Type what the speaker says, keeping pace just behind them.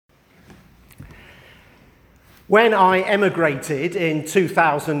When I emigrated in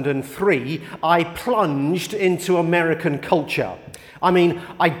 2003, I plunged into American culture.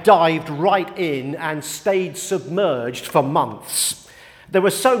 I dived right in and stayed submerged for months. There were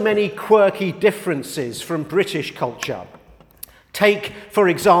so many quirky differences from British culture. Take, for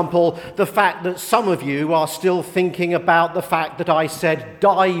example, the fact that some of you are still thinking about the fact that I said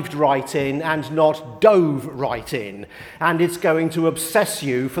dived right in and not dove right in, and it's going to obsess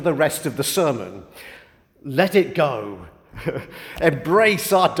you for the rest of the sermon. Let it go.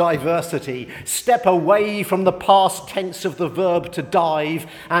 Embrace our diversity. Step away from the past tense of the verb to dive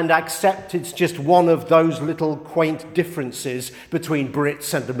and accept it's just one of those little quaint differences between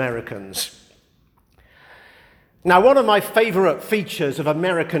Brits and Americans. Now, one of my favourite features of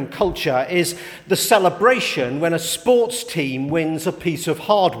American culture is the celebration when a sports team wins a piece of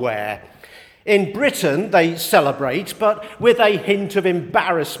hardware. In Britain, they celebrate, but with a hint of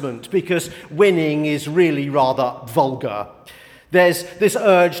embarrassment because winning is really rather vulgar. There's this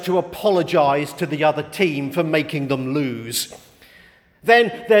urge to apologise to the other team for making them lose.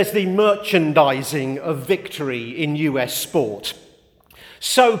 Then there's the merchandising of victory in US sport.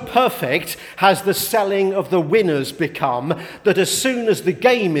 So perfect has the selling of the winners become that as soon as the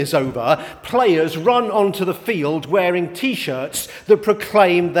game is over, players run onto the field wearing T-shirts that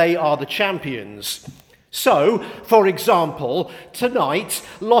proclaim they are the champions. So, for example, tonight,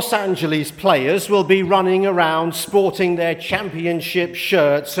 Los Angeles players will be running around sporting their championship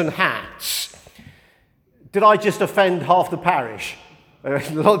shirts and hats. Did I just offend half the parish?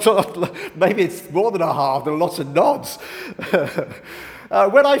 Maybe it's more than a half, there are lots of nods.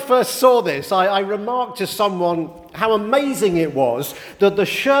 When I first saw this, I remarked to someone how amazing it was that the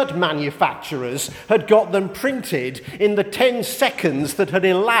shirt manufacturers had got them printed in the 10 seconds that had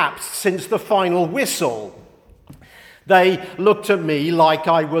elapsed since the final whistle. They looked at me like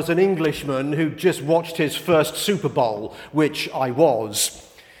I was an Englishman who'd just watched his first Super Bowl, which I was.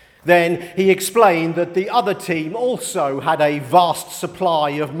 Then he explained that the other team also had a vast supply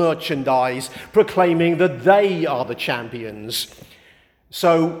of merchandise proclaiming that they are the champions.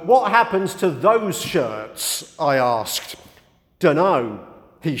 So what happens to those shirts, I asked. Dunno,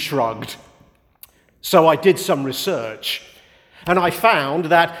 he shrugged. So I did some research, and I found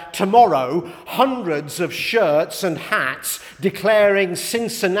that tomorrow hundreds of shirts and hats declaring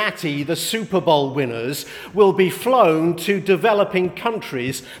Cincinnati the Super Bowl winners will be flown to developing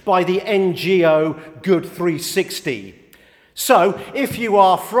countries by the NGO Good 360. So if you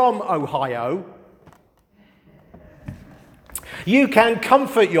are from Ohio, you can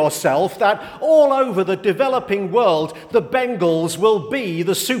comfort yourself that all over the developing world, the Bengals will be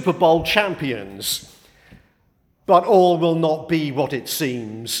the Super Bowl champions. But all will not be what it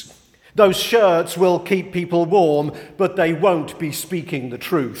seems. Those shirts will keep people warm, but they won't be speaking the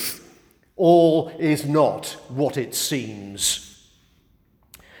truth. All is not what it seems.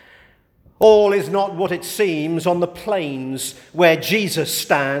 All is not what it seems on the plains where Jesus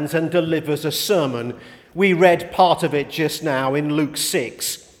stands and delivers a sermon. We read part of it just now in Luke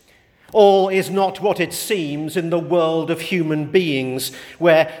 6. All is not what it seems in the world of human beings,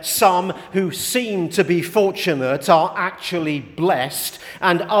 where some who seem to be fortunate are actually blessed,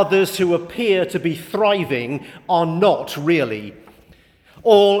 and others who appear to be thriving are not really.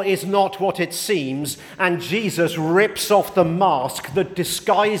 All is not what it seems, and Jesus rips off the mask that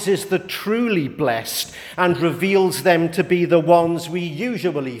disguises the truly blessed and reveals them to be the ones we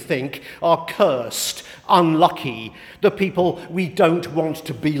usually think are cursed, unlucky, the people we don't want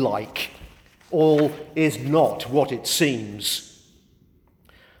to be like. All is not what it seems.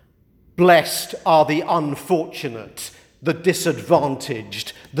 Blessed are the unfortunate, the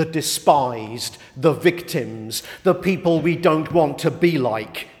disadvantaged, the despised, the victims, the people we don't want to be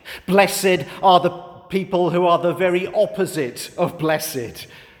like. Blessed are the people who are the very opposite of blessed.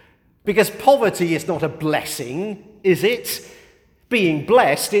 Because poverty is not a blessing, is it? Being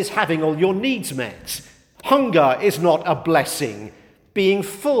blessed is having all your needs met. Hunger is not a blessing. Being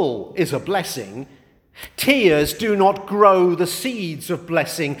full is a blessing. Tears do not grow the seeds of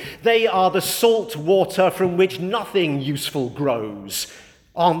blessing. They are the salt water from which nothing useful grows,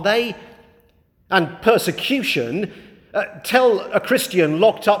 aren't they? And persecution, tell a Christian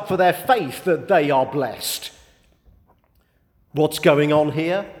locked up for their faith that they are blessed. What's going on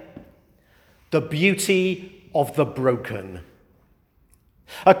here? The beauty of the broken.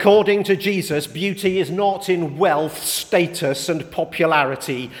 According to Jesus, beauty is not in wealth, status, and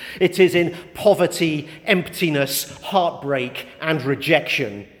popularity. It is in poverty, emptiness, heartbreak, and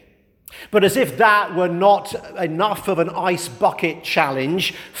rejection. But as if that were not enough of an ice bucket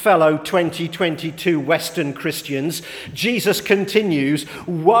challenge, fellow 2022 Western Christians, Jesus continues,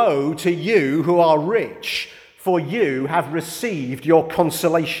 "Woe to you who are rich, for you have received your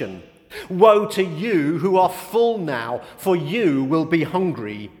consolation. Woe to you who are full now, for you will be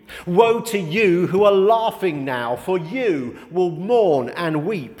hungry. Woe to you who are laughing now, for you will mourn and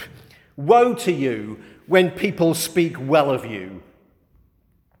weep. Woe to you when people speak well of you.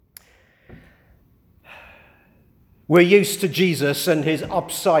 We're used to Jesus and his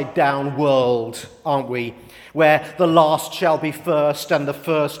upside-down world, aren't we? Where the last shall be first and the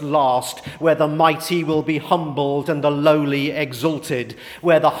first last, where the mighty will be humbled and the lowly exalted,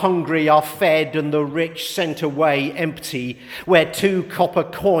 where the hungry are fed and the rich sent away empty, where 2 copper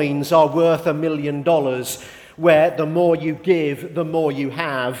coins are worth $1 million, where the more you give, the more you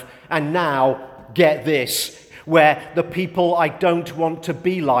have. And now, get this, where the people I don't want to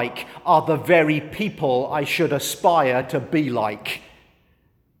be like are the very people I should aspire to be like.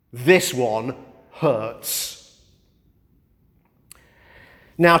 This one hurts.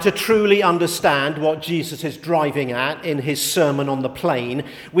 Now, to truly understand what Jesus is driving at in his Sermon on the Plain,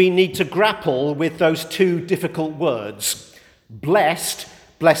 we need to grapple with those 2 difficult words. Blessed,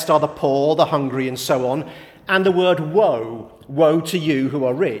 blessed are the poor, the hungry, and so on, and the word woe, woe to you who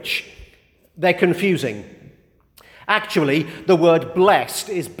are rich. They're confusing. Actually, the word blessed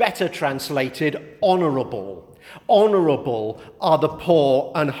is better translated honourable. Honourable are the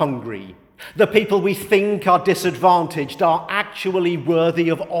poor and hungry. The people we think are disadvantaged are actually worthy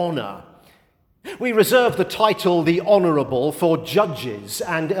of honour. We reserve the title the honourable for judges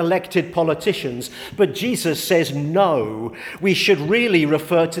and elected politicians, but Jesus says no. We should really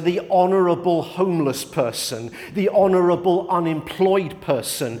refer to the honourable homeless person, the honourable unemployed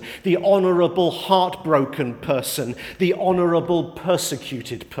person, the honourable heartbroken person, the honourable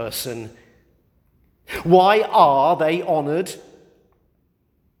persecuted person. Why are they honoured?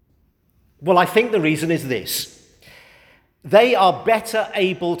 Well, I think the reason is this. They are better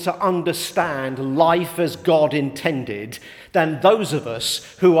able to understand life as God intended than those of us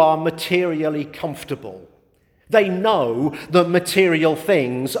who are materially comfortable. They know that material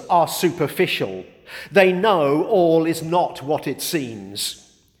things are superficial. They know all is not what it seems.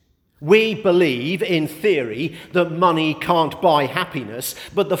 We believe, in theory, that money can't buy happiness,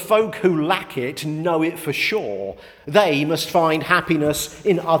 but the folk who lack it know it for sure. They must find happiness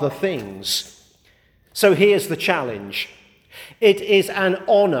in other things. So here's the challenge. It is an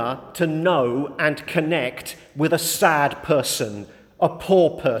honour to know and connect with a sad person, a poor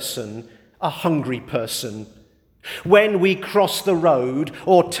person, a hungry person. When we cross the road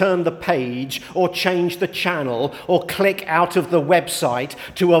or turn the page or change the channel or click out of the website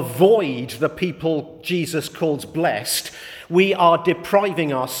to avoid the people Jesus calls blessed, we are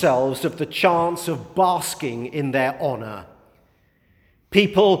depriving ourselves of the chance of basking in their honour.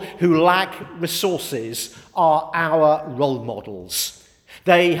 People who lack resources are our role models.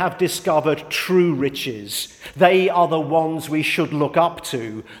 They have discovered true riches. They are the ones we should look up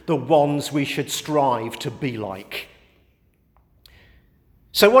to, the ones we should strive to be like.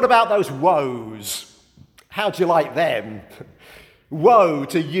 So what about those woes? How'd you like them? Woe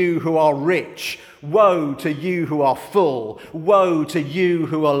to you who are rich. Woe to you who are full. Woe to you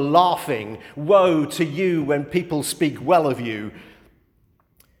who are laughing. Woe to you when people speak well of you.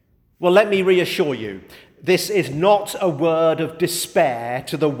 Well, let me reassure you. This is not a word of despair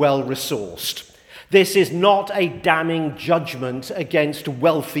to the well-resourced. This is not a damning judgment against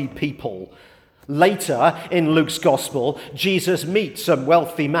wealthy people. Later in Luke's Gospel, Jesus meets a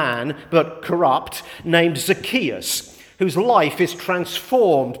wealthy man, but corrupt, named Zacchaeus, whose life is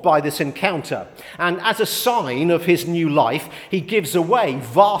transformed by this encounter. And as a sign of his new life, he gives away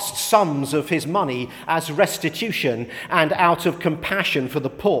vast sums of his money as restitution and out of compassion for the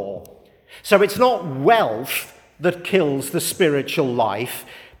poor. So it's not wealth that kills the spiritual life,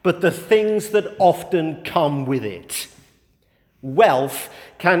 but the things that often come with it. Wealth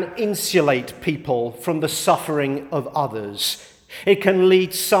can insulate people from the suffering of others. It can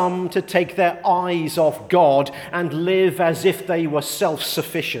lead some to take their eyes off God and live as if they were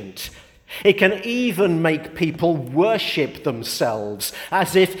self-sufficient. It can even make people worship themselves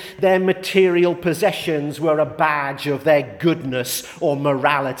as if their material possessions were a badge of their goodness or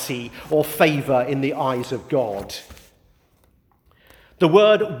morality or favour in the eyes of God. The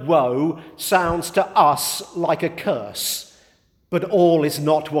word woe sounds to us like a curse, but all is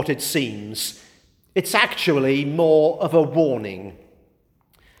not what it seems. It's actually more of a warning.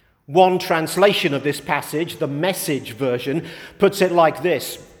 One translation of this passage, the Message version, puts it like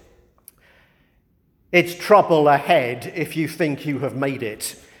this. It's trouble ahead if you think you have made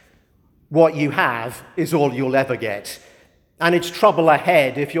it. What you have is all you'll ever get. And it's trouble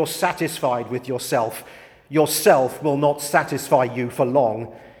ahead if you're satisfied with yourself. Yourself will not satisfy you for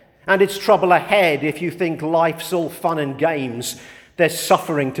long. And it's trouble ahead if you think life's all fun and games. There's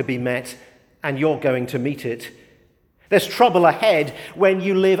suffering to be met, and you're going to meet it. There's trouble ahead when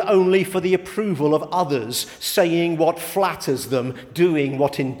you live only for the approval of others, saying what flatters them, doing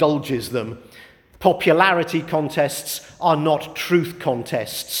what indulges them. Popularity contests are not truth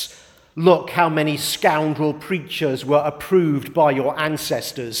contests. Look how many scoundrel preachers were approved by your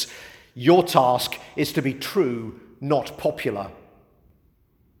ancestors. Your task is to be true, not popular.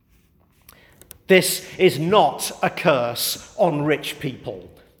 This is not a curse on rich people.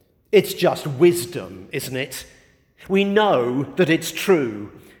 It's just wisdom, isn't it? We know that it's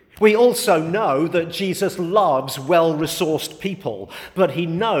true. We also know that Jesus loves well-resourced people, but he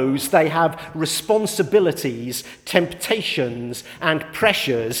knows they have responsibilities, temptations, and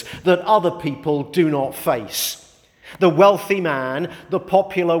pressures that other people do not face. The wealthy man, the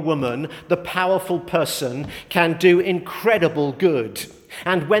popular woman, the powerful person can do incredible good.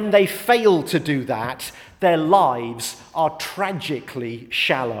 And when they fail to do that, their lives are tragically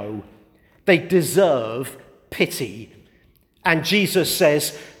shallow. They deserve pity. And Jesus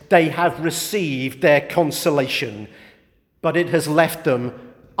says they have received their consolation, but it has left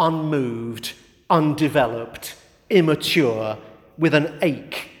them unmoved, undeveloped, immature, with an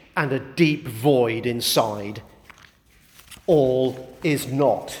ache and a deep void inside. All is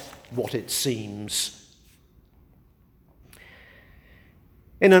not what it seems.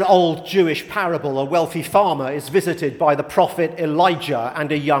 In an old Jewish parable, a wealthy farmer is visited by the prophet Elijah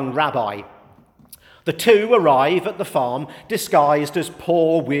and a young rabbi. The two arrive at the farm disguised as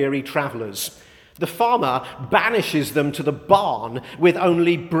poor, weary travellers. The farmer banishes them to the barn with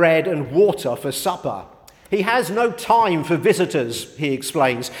only bread and water for supper. He has no time for visitors, he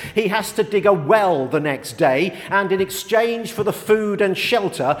explains. He has to dig a well the next day, and in exchange for the food and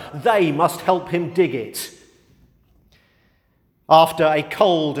shelter, they must help him dig it. After a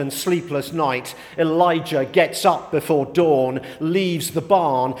cold and sleepless night, Elijah gets up before dawn, leaves the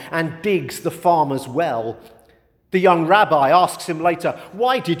barn, and digs the farmer's well. The young rabbi asks him later,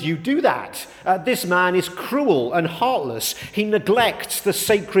 "Why did you do that? This man is cruel and heartless. He neglects the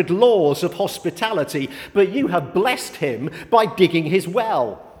sacred laws of hospitality, but you have blessed him by digging his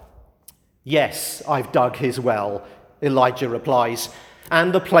well." "Yes, I've dug his well," Elijah replies,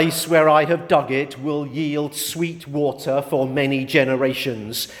 "and the place where I have dug it will yield sweet water for many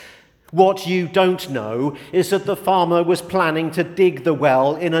generations. What you don't know is that the farmer was planning to dig the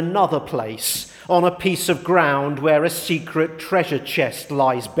well in another place, on a piece of ground where a secret treasure chest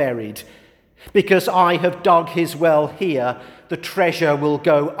lies buried. Because I have dug his well here, the treasure will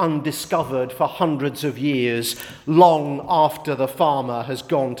go undiscovered for hundreds of years, long after the farmer has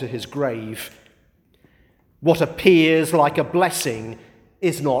gone to his grave." What appears like a blessing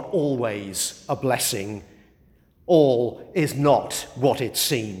is not always a blessing. All is not what it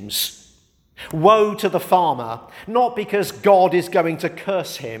seems. Woe to the farmer, not because God is going to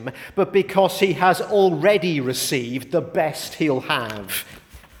curse him, but because he has already received the best he'll have.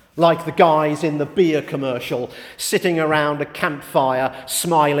 Like the guys in the beer commercial, sitting around a campfire,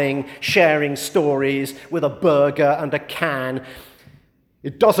 smiling, sharing stories with a burger and a can.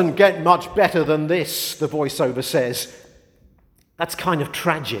 "It doesn't get much better than this," the voiceover says. That's kind of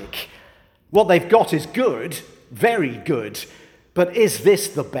tragic. What they've got is good, very good, but is this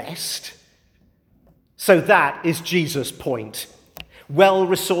the best? So that is Jesus' point.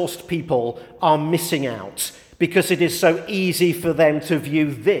 Well-resourced people are missing out because it is so easy for them to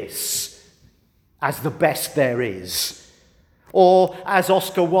view this as the best there is. Or, as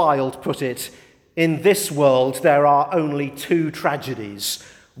Oscar Wilde put it, in this world there are only two tragedies.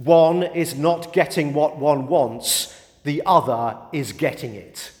 One is not getting what one wants, the other is getting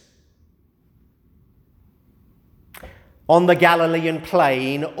it. On the Galilean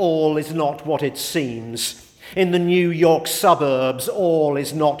plain, all is not what it seems. In the New York suburbs, all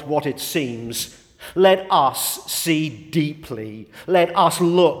is not what it seems. Let us see deeply. Let us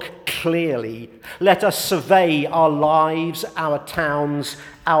look clearly. Let us survey our lives, our towns,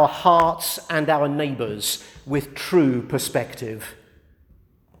 our hearts, and our neighbours with true perspective.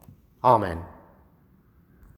 Amen.